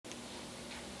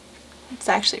It's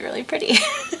actually really pretty.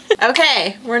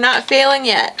 Okay, we're not failing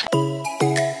yet.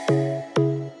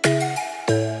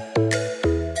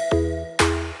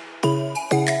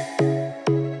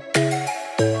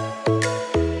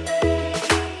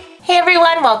 Hey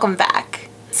everyone, welcome back.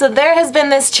 So there has been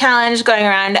this challenge going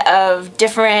around of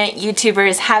different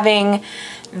YouTubers having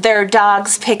their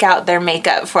dogs pick out their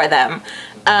makeup for them.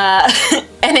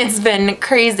 And it's been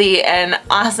crazy and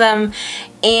awesome.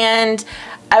 And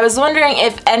I was wondering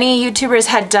if any YouTubers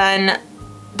had done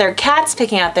their cats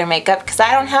picking out their makeup, because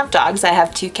I don't have dogs, I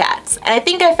have 2 cats. And I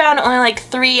think I found only like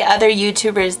 3 other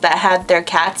YouTubers that had their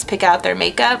cats pick out their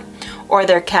makeup, or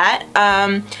their cat.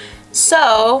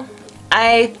 So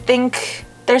I think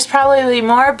there's probably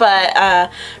more, but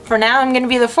for now I'm gonna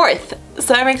be the 4th.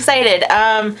 So I'm excited.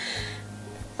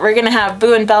 We're gonna have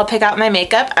Boo and Belle pick out my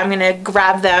makeup. I'm gonna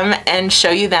grab them and show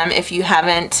you them if you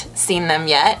haven't seen them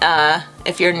yet,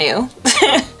 if you're new.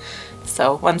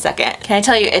 So 1 second. Can I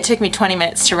tell you, it took me 20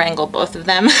 minutes to wrangle both of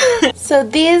them. So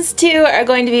these 2 are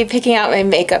going to be picking out my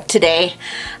makeup today.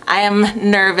 I am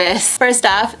nervous. First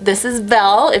off, this is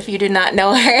Belle, if you do not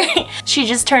know her. She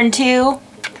just turned 2.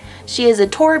 She is a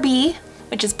Torby,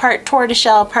 which is part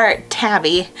tortoiseshell, part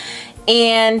tabby.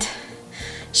 And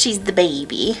she's the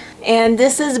baby. And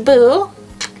this is Boo.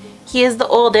 He is the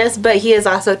oldest, but he is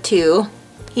also 2.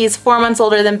 He's 4 months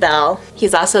older than Belle.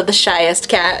 He's also the shyest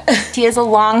cat. He has a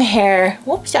long hair.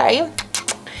 Whoops, sorry.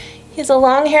 He has a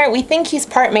long hair. We think he's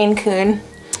part Maine Coon.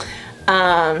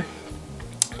 And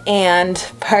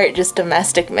part just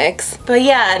domestic mix. But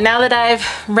yeah, now that I've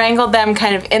wrangled them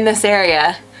kind of in this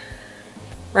area,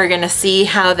 we're gonna see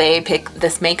how they pick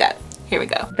this makeup. Here we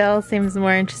go. Belle seems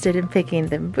more interested in picking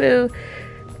than Boo.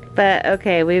 But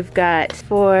okay, we've got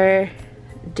 4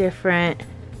 different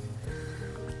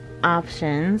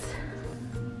options.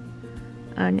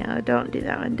 Oh no, don't do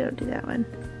that one, don't do that one.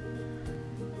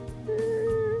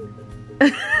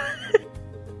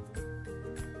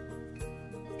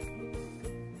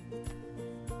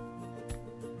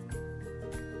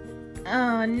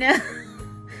 Oh no.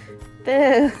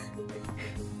 Boo.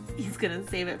 He's gonna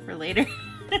save it for later.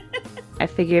 I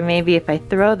figure maybe if I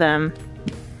throw them,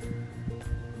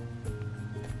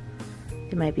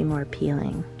 it might be more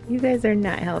appealing. You guys are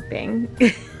not helping.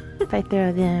 If I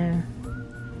throw them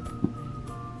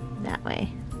that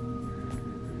way.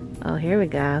 Oh, here we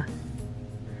go.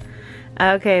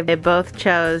 Okay, they both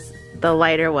chose the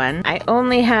lighter one. I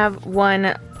only have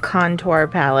 1 contour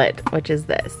palette, which is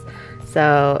this.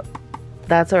 So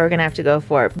that's what we're gonna have to go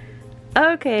for.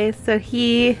 Okay, so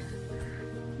he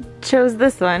chose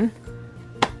this one.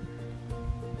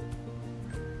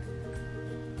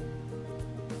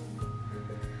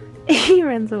 He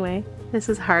runs away. This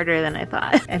is harder than I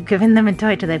thought. I've given them a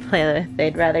toy to play with.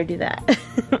 They'd rather do that.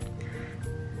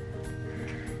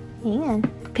 Hang on.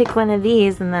 Pick one of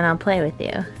these and then I'll play with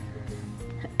you.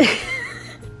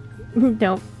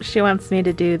 Nope, she wants me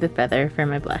to do the feather for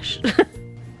my blush.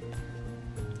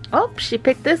 Oh, she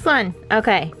picked this one.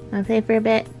 Okay, I'll play for a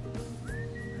bit.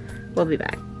 We'll be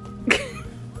back.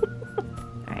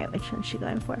 Alright, which one's she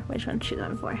going for? Which one's she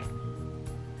going for?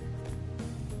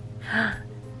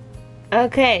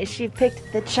 Okay, she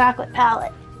picked the chocolate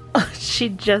palette. Oh, she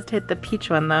just hit the peach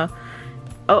one though.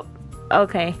 Oh,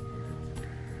 okay.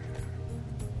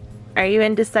 Are you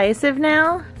indecisive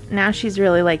now? Now she's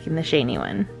really liking the shiny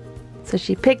one. So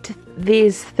she picked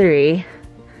these 3.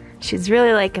 She's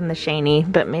really liking the shiny,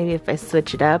 but maybe if I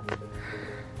switch it up.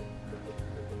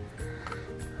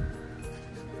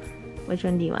 Which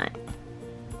one do you want?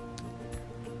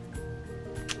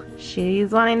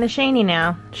 She's wanting the shiny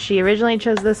now. She originally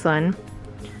chose this one.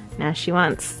 Now she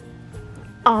wants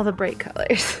all the bright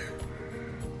colors.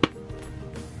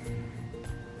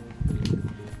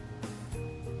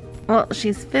 Well,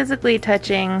 she's physically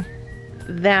touching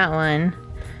that one,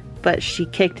 but she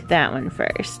kicked that one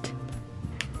first.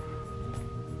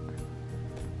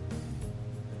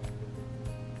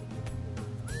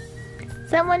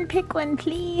 Someone pick one,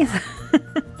 please.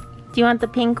 Do you want the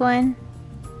pink one?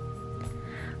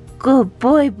 Good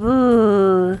boy,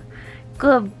 Boo.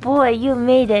 Good boy, you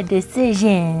made a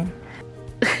decision.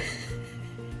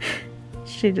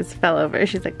 She just fell over.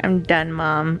 She's like, I'm done,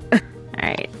 Mom.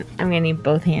 Alright, I'm gonna need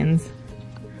both hands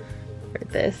for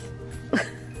this.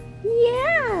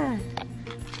 Yeah!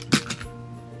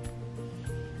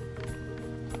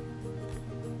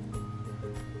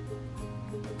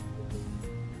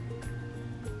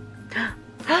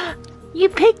 You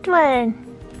picked one!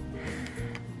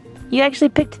 You actually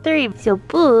picked 3. So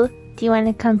Boo, do you want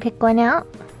to come pick one out?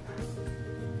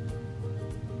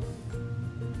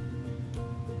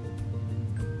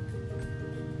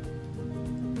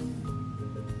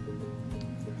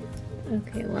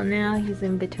 Okay, well now he's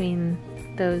in between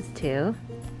those two.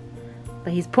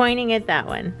 But he's pointing at that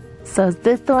one. So is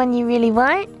this the one you really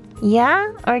want?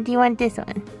 Yeah? Or do you want this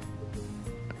one?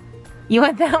 You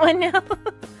want that one now?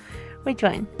 Which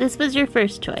one? This was your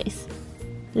first choice.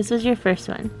 This was your first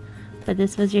one. But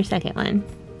this was your second one.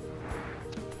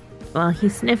 Well, he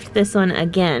sniffed this one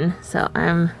again, so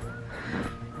I'm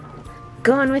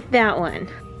going with that one.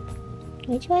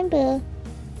 Which one, Boo?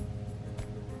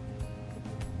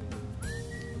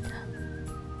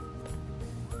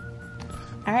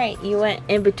 Alright, you went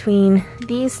in between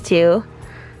these two,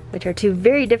 which are two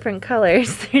very different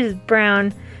colors. There's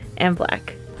brown and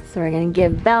black. So we're gonna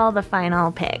give Belle the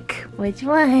final pick. Which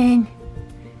one?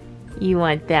 You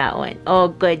want that one. Oh,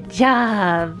 good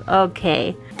job.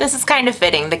 Okay. This is kind of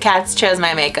fitting. The cats chose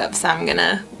my makeup, so I'm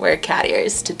gonna wear cat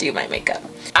ears to do my makeup.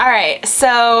 Alright,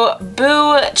 so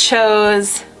Boo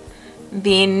chose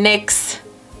the NYX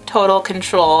Total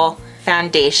Control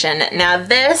foundation. Now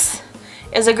this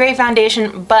is a great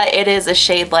foundation, but it is a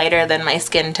shade lighter than my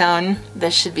skin tone.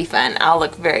 This should be fun. I'll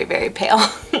look very, very pale.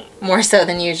 More so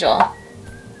than usual.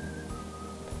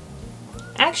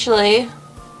 Actually,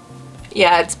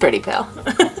 yeah, it's pretty pale.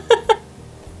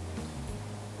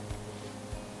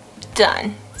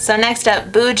 Done. So next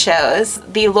up, Boo chose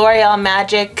the L'Oreal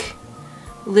Magic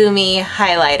Lumi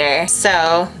highlighter.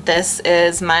 So this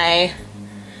is my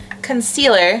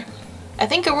concealer. I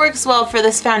think it works well for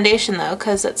this foundation though,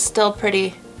 because it's still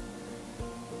pretty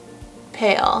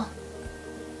pale.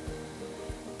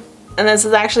 And this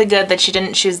is actually good that she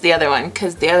didn't choose the other one,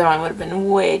 because the other one would have been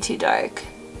way too dark.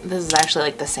 This is actually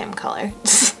like the same color.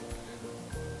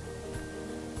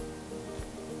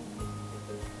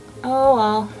 Oh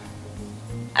well.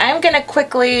 I'm gonna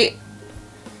quickly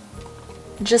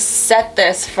just set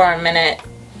this for a minute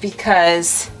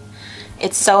because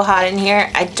it's so hot in here.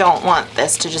 I don't want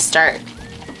this to just start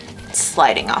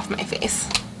sliding off my face.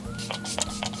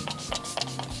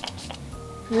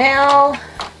 Now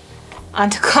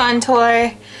onto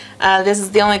contour. This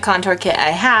is the only contour kit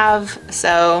I have,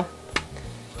 so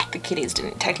the kitties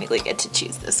didn't technically get to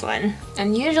choose this one.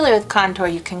 And usually with contour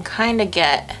you can kind of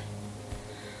get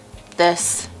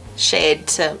this shade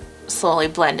to slowly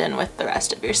blend in with the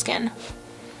rest of your skin.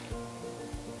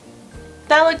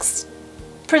 That looks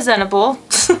presentable.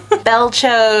 Belle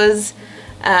chose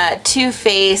Too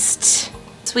Faced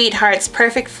Sweetheart's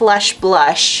Perfect Flush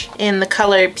Blush in the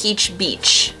color Peach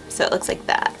Beach. So it looks like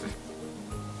that.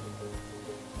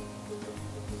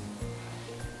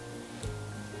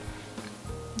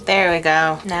 There we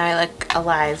go. Now I look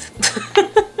alive.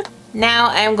 Now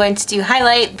I'm going to do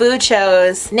highlight. Boo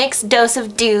chose NYX Dose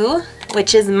of Dew,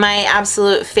 which is my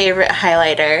absolute favorite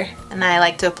highlighter. And I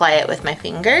like to apply it with my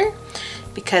finger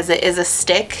because it is a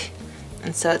stick,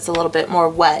 and so it's a little bit more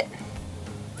wet.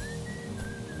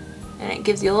 And it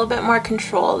gives you a little bit more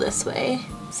control this way.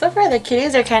 So far the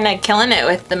kitties are kind of killing it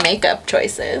with the makeup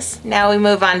choices. Now we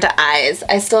move on to eyes.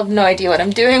 I still have no idea what I'm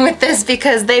doing with this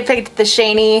because they picked the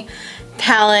Shany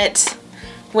palette,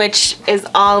 which is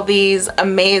all these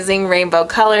amazing rainbow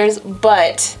colors,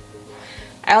 but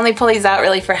I only pull these out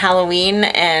really for Halloween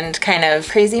and kind of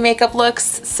crazy makeup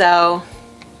looks, so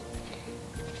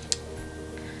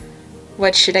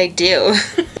what should I do?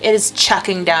 It is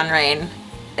chucking down rain.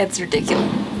 It's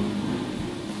ridiculous.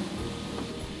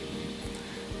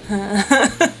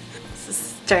 This is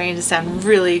starting to sound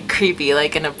really creepy,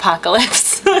 like an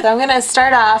apocalypse. So I'm gonna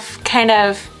start off kind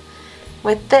of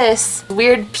with this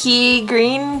weird pea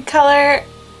green color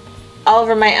all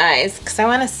over my eyes because I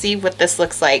want to see what this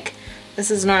looks like.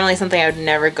 This is normally something I would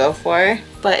never go for,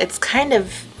 but it's kind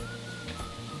of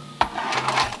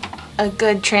a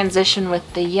good transition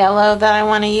with the yellow that I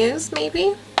want to use,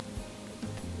 maybe.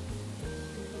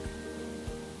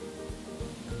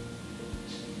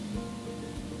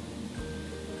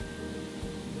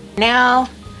 Now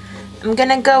I'm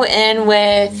gonna go in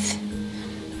with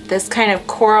this kind of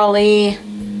corally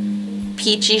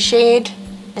peachy shade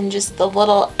and just the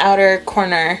little outer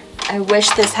corner. I wish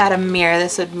this had a mirror.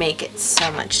 This would make it so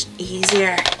much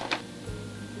easier.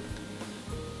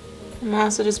 I'm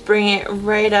also just bringing it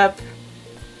right up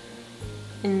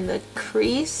in the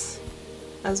crease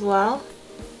as well.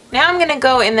 Now I'm gonna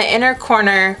go in the inner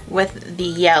corner with the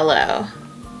yellow.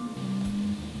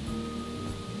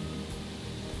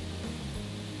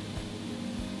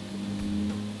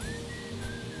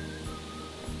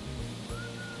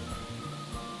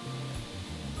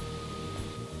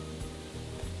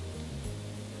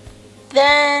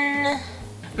 Then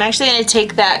I'm actually going to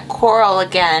take that coral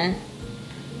again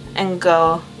and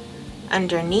go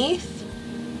underneath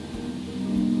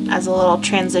as a little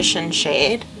transition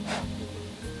shade.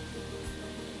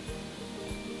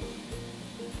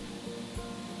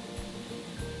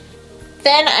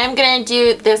 Then I'm gonna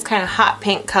do this kind of hot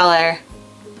pink color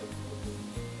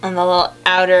on the little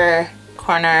outer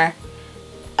corner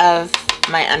of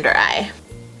my under eye.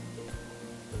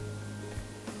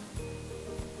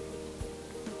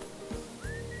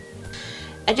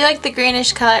 I do like the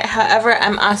greenish color, however,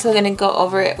 I'm also gonna go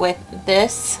over it with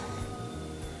this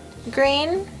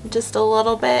green just a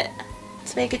little bit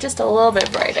to make it just a little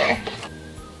bit brighter.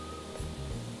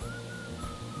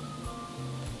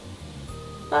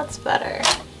 That's better.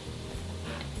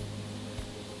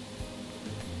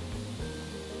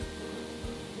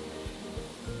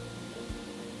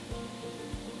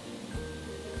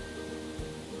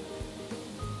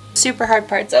 Super hard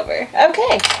part's over.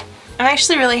 Okay, I'm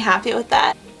actually really happy with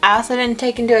that. I also didn't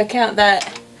take into account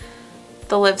that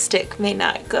the lipstick may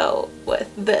not go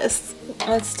with this.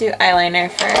 Let's do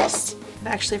eyeliner first. I've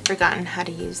actually forgotten how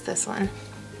to use this one.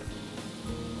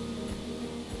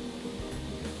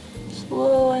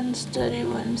 Slow and steady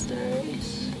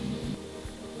Wednesdays.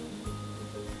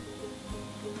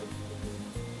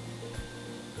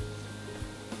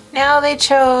 Now they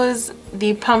chose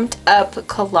the Pumped Up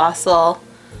Colossal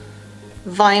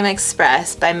Volume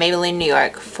Express by Maybelline New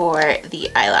York for the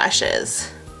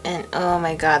eyelashes. And oh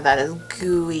my god, that is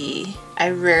gooey.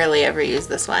 I rarely ever use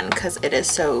this one because it is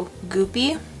so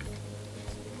goopy.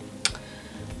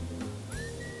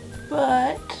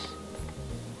 But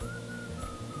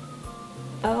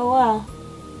oh well.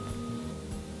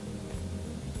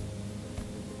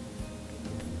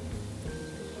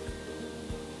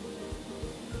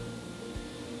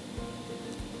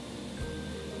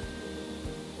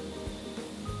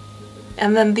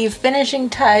 And then the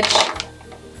finishing touch,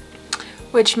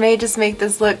 which may just make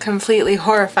this look completely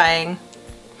horrifying,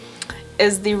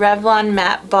 is the Revlon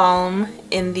Matte Balm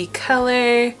in the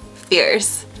color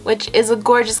Fierce, which is a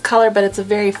gorgeous color, but it's a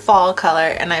very fall color,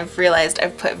 and I've realized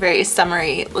I've put very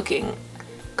summery looking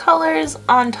colors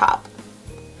on top.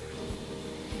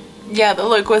 Yeah, the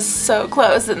look was so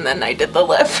close, and then I did the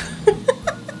lip.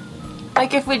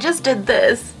 Like if we just did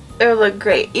this, it would look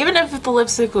great. Even if the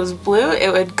lipstick was blue,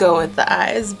 it would go with the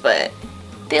eyes, but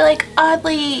they like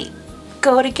oddly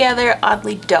go together,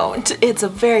 oddly don't. It's a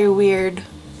very weird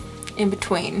in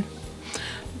between.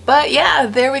 But yeah,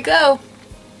 there we go.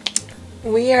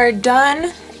 We are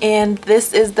done, and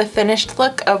this is the finished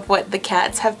look of what the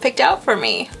cats have picked out for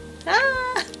me.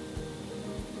 Ah!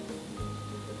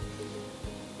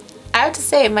 I have to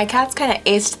say, my cats kind of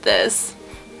aced this.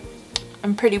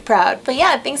 I'm pretty proud. But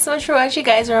yeah, thanks so much for watching,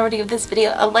 guys. Remember to give this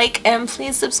video a like, and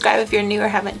please subscribe if you're new or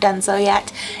haven't done so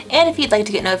yet. And if you'd like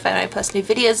to get notified when I post new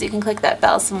videos, you can click that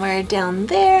bell somewhere down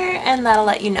there, and that'll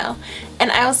let you know.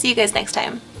 And I will see you guys next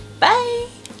time. Bye!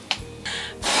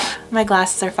 My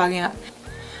glasses are fogging up.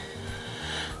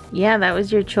 Yeah, that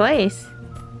was your choice.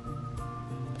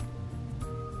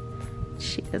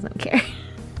 She doesn't care.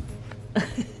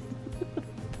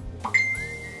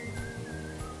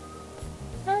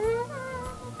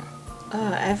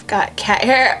 Oh, I've got cat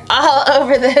hair all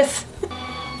over this.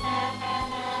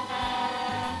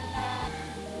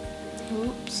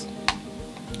 Oops.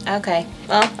 Okay,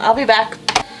 well, I'll be back.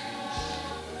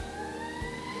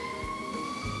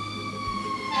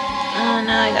 Oh,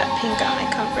 now I got pink on my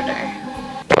comforter.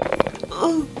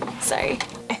 Ooh, sorry.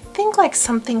 I think like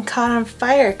something caught on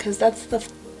fire because that's the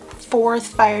 4th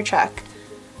fire truck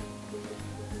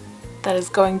that is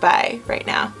going by right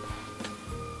now.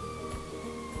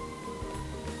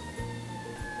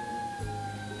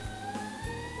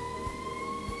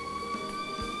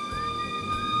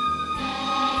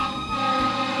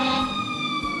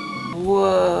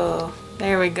 Whoa,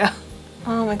 there we go.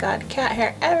 Oh my god, cat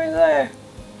hair everywhere.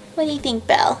 What do you think,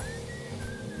 Belle?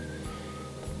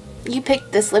 You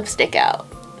picked this lipstick out.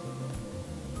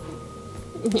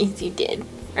 Yes, you did.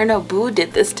 Or no, Boo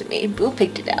did this to me. Boo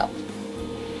picked it out.